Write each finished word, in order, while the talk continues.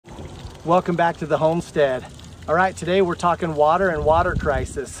Welcome back to the homestead. All right, today we're talking water and water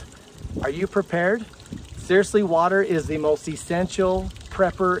crisis. Are you prepared? Seriously, water is the most essential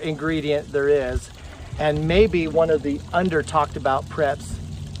prepper ingredient there is, and maybe one of the under talked about preps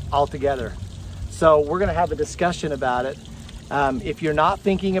altogether. So we're gonna have a discussion about it. If you're not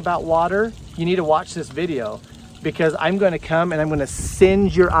thinking about water, you need to watch this video, because I'm gonna come and I'm gonna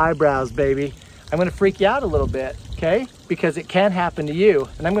singe your eyebrows, baby. I'm gonna freak you out a little bit, okay? Because it can happen to you.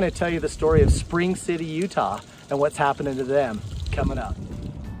 And I'm gonna tell you the story of Spring City, Utah, and what's happening to them coming up.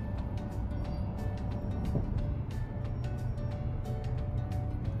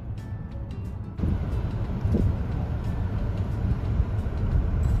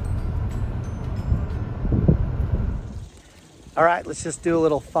 All right, let's just do a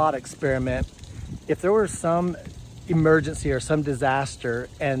little thought experiment. If there were some emergency or some disaster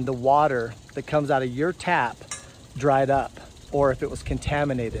and the water that comes out of your tap dried up, or if it was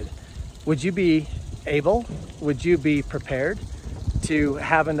contaminated, would you be prepared to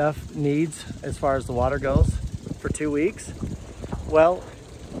have enough needs as far as the water goes for 2 weeks? Well,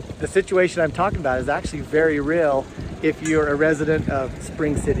 the situation I'm talking about is actually very real if you're a resident of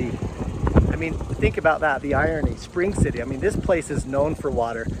Spring City. I mean, think about that, the irony. Spring City, I mean, this place is known for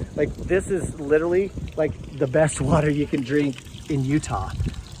water. Like, this is literally like the best water you can drink in Utah.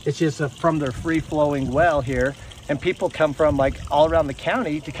 It's just from their free-flowing well here, and people come from like all around the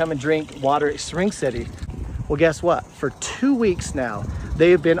county to come and drink water at Spring City. Well, guess what? For 2 weeks now,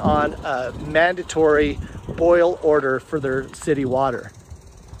 they have been on a mandatory boil order for their city water.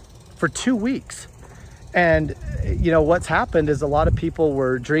 For 2 weeks. And you know what's happened is a lot of people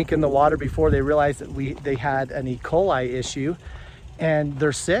were drinking the water before they realized that they had an E. coli issue, and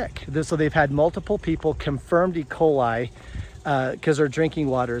they're sick. So they've had multiple people confirmed E. coli because their drinking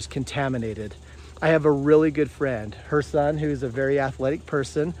water is contaminated. I have a really good friend, her son, who's a very athletic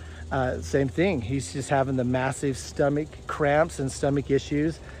person, same thing. He's just having the massive stomach cramps and stomach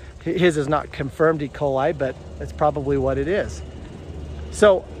issues. His is not confirmed E. coli, but that's probably what it is.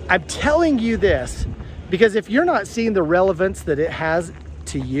 So I'm telling you this because if you're not seeing the relevance that it has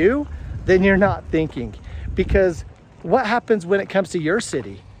to you, then you're not thinking. Because what happens when it comes to your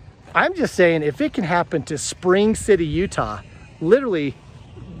city? I'm just saying, if it can happen to Spring City, Utah, literally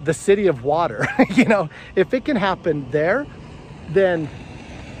the city of water, you know, if it can happen there, then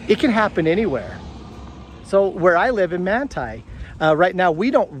it can happen anywhere. So where I live in Manti, right now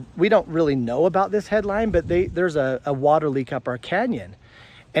we don't really know about this headline, but there's a water leak up our canyon.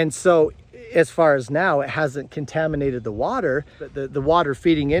 And so as far as now, it hasn't contaminated the water, but the water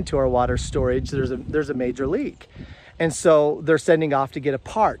feeding into our water storage, there's a major leak. And so they're sending off to get a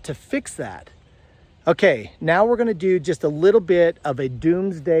part to fix that. Okay, now we're gonna do just a little bit of a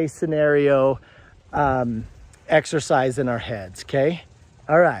doomsday scenario exercise in our heads, okay?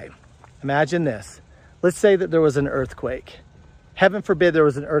 All right, imagine this. Let's say that there was an earthquake. Heaven forbid there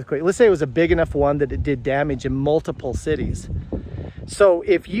was an earthquake. Let's say it was a big enough one that it did damage in multiple cities. So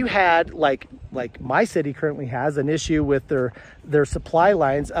if you had, like my city currently has, an issue with their supply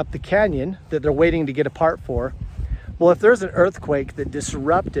lines up the canyon that they're waiting to get a part for, well, if there's an earthquake that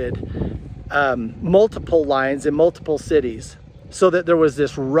disrupted multiple lines in multiple cities, so that there was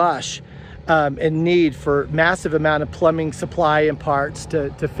this rush and need for massive amount of plumbing supply and parts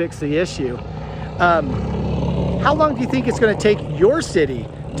to fix the issue, how long do you think it's going to take your city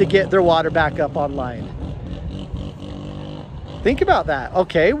to get their water back up online? Think about that.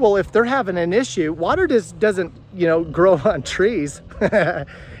 Okay, well, if they're having an issue, water just doesn't, you know, grow on trees.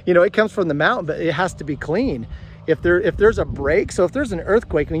 You know, it comes from the mountain, but it has to be clean. If there's a break, so if there's an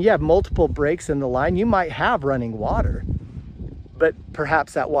earthquake and you have multiple breaks in the line, you might have running water, but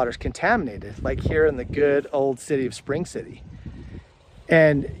perhaps that water's contaminated, like here in the good old city of Spring City.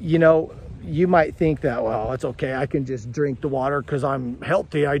 And you know, you might think that, well, it's okay, I can just drink the water because I'm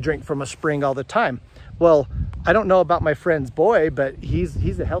healthy. I drink from a spring all the time. Well, I don't know about my friend's boy, but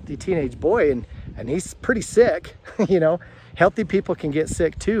he's a healthy teenage boy, and he's pretty sick. You know, healthy people can get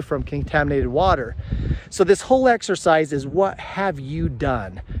sick too from contaminated water. So this whole exercise is, what have you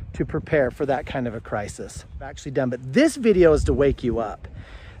done to prepare for that kind of a crisis? I've actually done, but this video is to wake you up.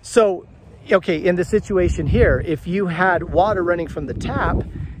 So, okay, in the situation here, if you had water running from the tap,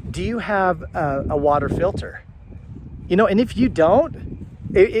 do you have a water filter? You know, and if you don't,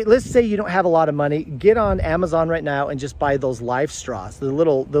 let's say you don't have a lot of money, get on Amazon right now and just buy those Life straws, the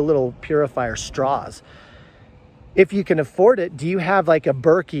little purifier straws. If you can afford it, do you have like a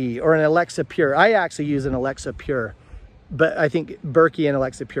Berkey or an Alexa Pure? I actually use an Alexa Pure, but I think Berkey and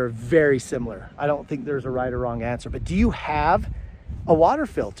Alexa Pure are very similar. I don't think there's a right or wrong answer, but do you have a water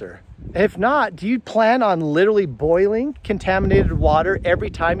filter? If not, do you plan on literally boiling contaminated water every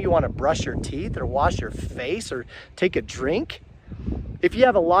time you want to brush your teeth or wash your face or take a drink? If you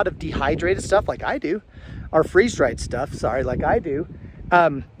have a lot of dehydrated stuff like I do, or freeze-dried stuff, sorry, like I do,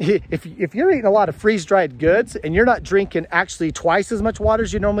 if you're eating a lot of freeze-dried goods and you're not drinking actually twice as much water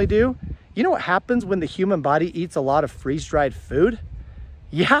as you normally do, you know what happens when the human body eats a lot of freeze-dried food?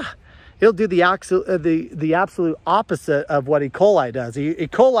 Yeah, it'll do the absolute opposite of what E. coli does. E.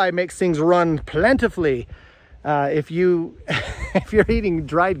 coli makes things run plentifully. If you're eating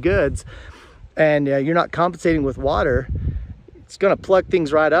dried goods and you're not compensating with water, it's gonna plug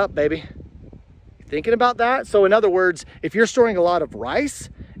things right up, baby. Thinking about that? So in other words, if you're storing a lot of rice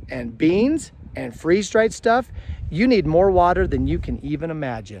and beans and freeze-dried stuff, you need more water than you can even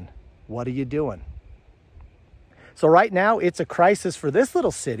imagine. What are you doing? So right now, it's a crisis for this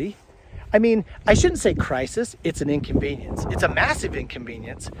little city. I mean, I shouldn't say crisis, it's an inconvenience. It's a massive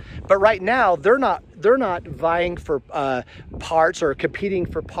inconvenience. But right now, they're not vying for parts or competing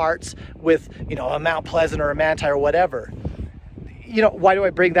for parts with, you know, a Mount Pleasant or a Manti or whatever. You know, why do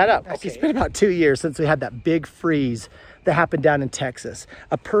I bring that up? Okay. It's been about 2 years since we had that big freeze that happened down in Texas.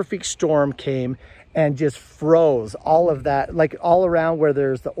 A perfect storm came and just froze all of that, like all around where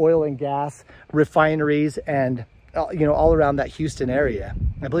there's the oil and gas refineries and, you know, all around that Houston area.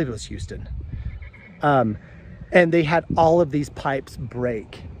 I believe it was Houston. And they had all of these pipes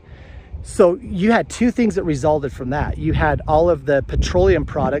break. So you had two things that resulted from that. You had all of the petroleum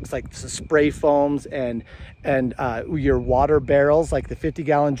products like the spray foams and your water barrels, like the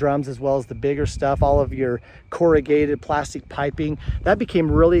 50-gallon drums, as well as the bigger stuff, all of your corrugated plastic piping. That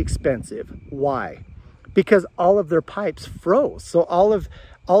became really expensive. Why? Because all of their pipes froze. So all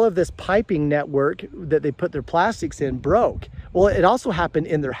of this piping network that they put their plastics in broke. Well, it also happened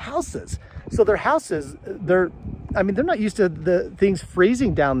in their houses. So their houses, they're not used to the things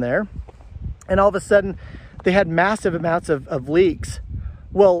freezing down there. And all of a sudden, they had massive amounts of leaks.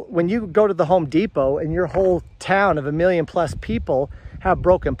 Well, when you go to the Home Depot and your whole town of 1 million plus people have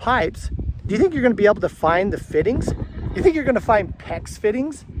broken pipes, do you think you're going to be able to find the fittings? Do you think you're going to find PEX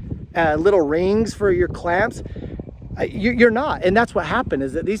fittings, little rings for your clamps? You're not. And that's what happened,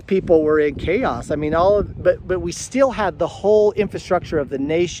 is that these people were in chaos. I mean, but we still had the whole infrastructure of the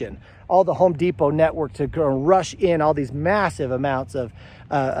nation, all the Home Depot network to go and rush in all these massive amounts of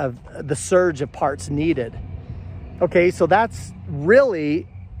the surge of parts needed. Okay, so that's really,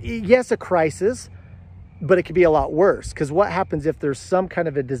 yes, a crisis, but it could be a lot worse, because what happens if there's some kind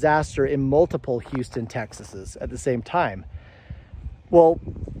of a disaster in multiple Houston, Texases at the same time? Well,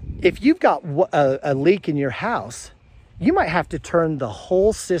 if you've got a leak in your house, you might have to turn the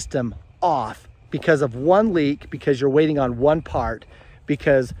whole system off because of one leak, because you're waiting on one part,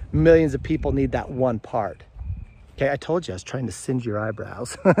 because millions of people need that one part. Okay, I told you I was trying to singe your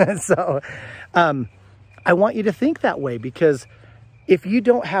eyebrows. So I want you to think that way, because if you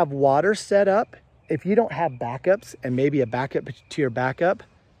don't have water set up, if you don't have backups and maybe a backup to your backup,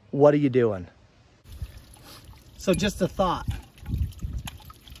 what are you doing? So just a thought.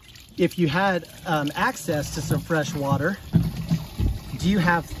 If you had access to some fresh water, do you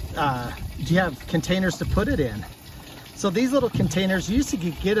have containers to put it in? So these little containers, you used to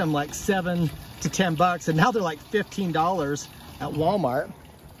get them like $7 to $10, and now they're like $15 at Walmart.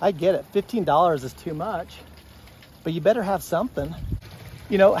 I get it, $15 is too much, but you better have something.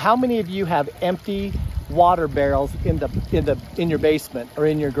 You know, how many of you have empty water barrels in your basement or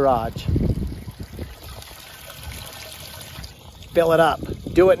in your garage? Fill it up.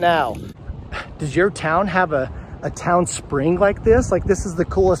 Do it now. Does your town have a town spring like this? Like, this is the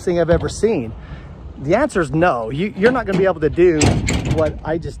coolest thing I've ever seen. The answer is no. You're not going to be able to do what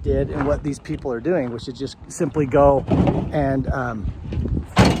I just did and what these people are doing, which is just simply go and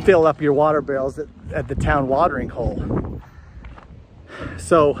fill up your water barrels at the town watering hole.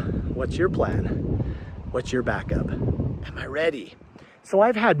 So what's your plan? What's your backup? Am I ready? So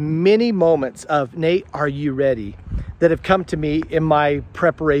I've had many moments of, Nate, are you ready, that have come to me in my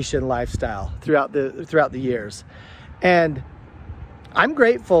preparation lifestyle throughout the years. And I'm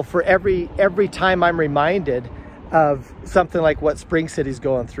grateful for every time I'm reminded of something like what Spring City's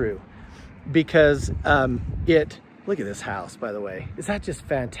going through, because look at this house, by the way. Is that just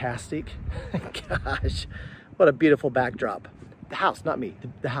fantastic? Gosh, what a beautiful backdrop. The house, not me,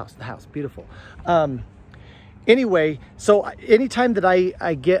 the house, beautiful. Anyway, so anytime that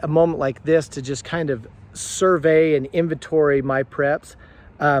I get a moment like this to just kind of survey and inventory my preps,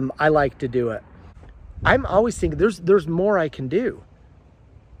 I like to do it. I'm always thinking there's more I can do.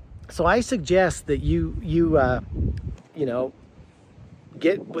 So I suggest that you know,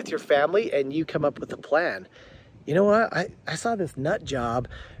 get with your family and you come up with a plan. You know what? I saw this nut job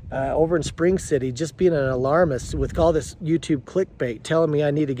over in Spring City, just being an alarmist with all this YouTube clickbait telling me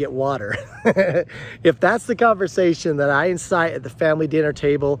I need to get water. If that's the conversation that I incite at the family dinner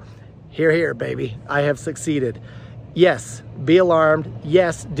table, here, baby, I have succeeded. Yes, be alarmed.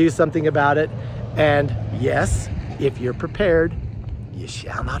 Yes, do something about it. And yes, if you're prepared, you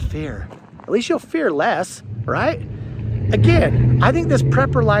shall not fear. At least you'll fear less, right? Again, I think this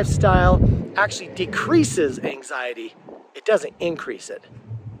prepper lifestyle actually decreases anxiety. It doesn't increase it.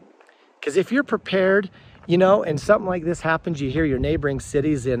 Because if you're prepared, you know, and something like this happens, you hear your neighboring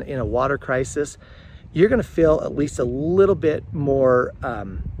cities in a water crisis, you're gonna feel at least a little bit more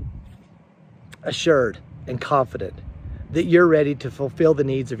assured and confident that you're ready to fulfill the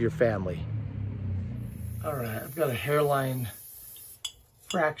needs of your family. All right, I've got a hairline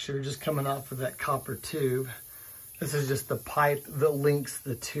fracture just coming off of that copper tube. This is just the pipe that links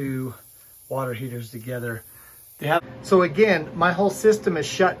the two water heaters together. So again, my whole system is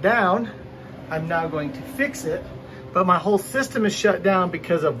shut down. I'm now going to fix it, but my whole system is shut down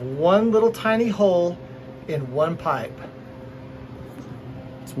because of one little tiny hole in one pipe.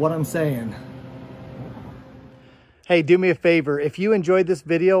 That's what I'm saying. Hey, do me a favor. If you enjoyed this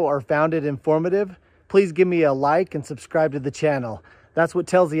video or found it informative, please give me a like and subscribe to the channel. That's what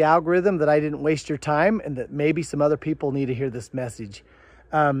tells the algorithm that I didn't waste your time and that maybe some other people need to hear this message.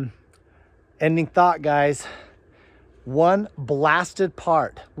 Ending thought, guys. One blasted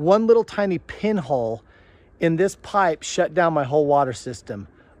part, one little tiny pinhole in this pipe shut down my whole water system.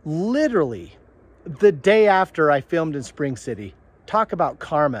 Literally, the day after I filmed in Spring City. Talk about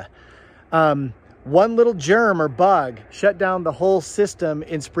karma. One little germ or bug shut down the whole system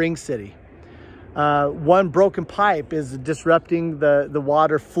in Spring City. One broken pipe is disrupting the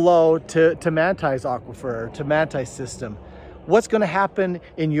water flow to Manti's aquifer, to Manti's system. What's going to happen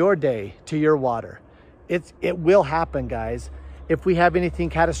in your day to your water? It will happen, guys. If we have anything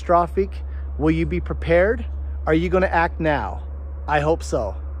catastrophic, will you be prepared? Are you going to act now? I hope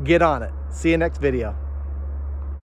so. Get on it. See you next video.